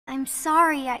I'm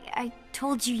sorry I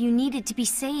told you you needed to be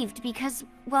saved because,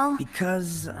 well...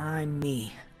 Because I'm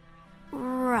me.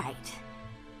 Right.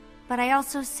 But I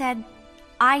also said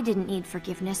I didn't need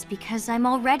forgiveness because I'm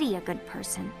already a good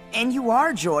person. And you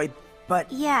are, Joy,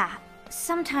 but... Yeah,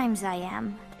 sometimes I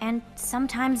am, and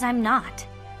sometimes I'm not.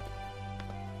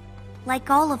 Like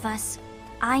all of us,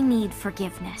 I need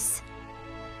forgiveness.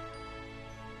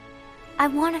 I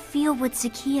want to feel what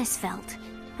Zacchaeus felt.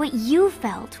 What you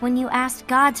felt when you asked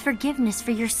God's forgiveness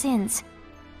for your sins.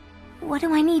 What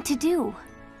do I need to do?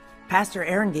 Pastor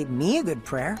Aaron gave me a good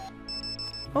prayer.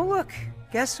 Oh look,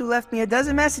 guess who left me a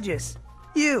dozen messages?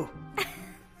 You!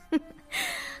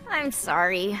 I'm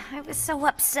sorry, I was so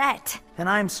upset. And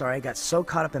I'm sorry I got so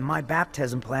caught up in my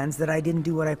baptism plans that I didn't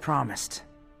do what I promised.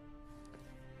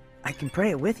 I can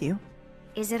pray it with you.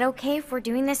 Is it okay if we're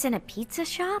doing this in a pizza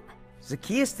shop?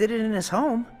 Zacchaeus did it in his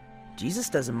home. Jesus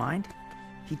doesn't mind.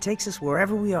 He takes us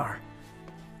wherever we are.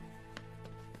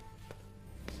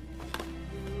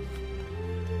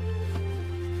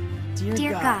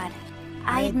 Dear God,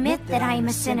 I admit that I am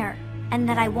a sinner, and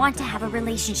that I want to have a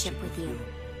relationship with you.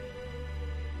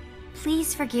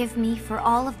 Please forgive me for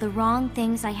all of the wrong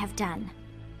things I have done.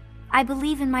 I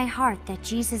believe in my heart that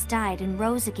Jesus died and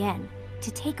rose again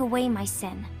to take away my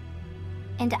sin.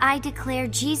 And I declare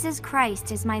Jesus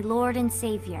Christ as my Lord and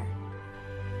Savior.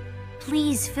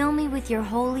 Please fill me with your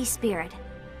Holy Spirit,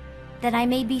 that I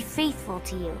may be faithful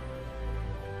to you.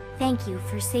 Thank you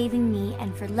for saving me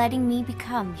and for letting me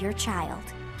become your child.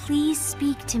 Please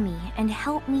speak to me and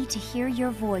help me to hear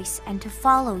your voice and to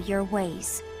follow your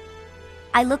ways.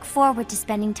 I look forward to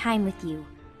spending time with you,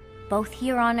 both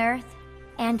here on earth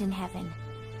and in heaven.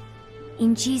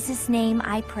 In Jesus' name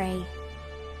I pray.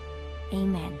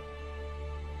 Amen.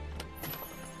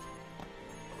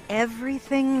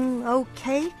 Everything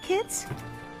okay, kids?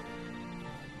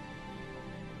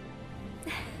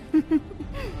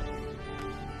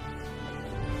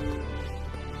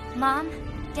 Mom,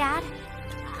 Dad,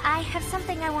 I have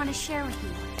something I want to share with you.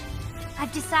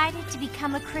 I've decided to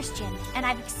become a Christian, and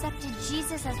I've accepted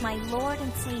Jesus as my Lord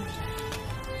and Savior.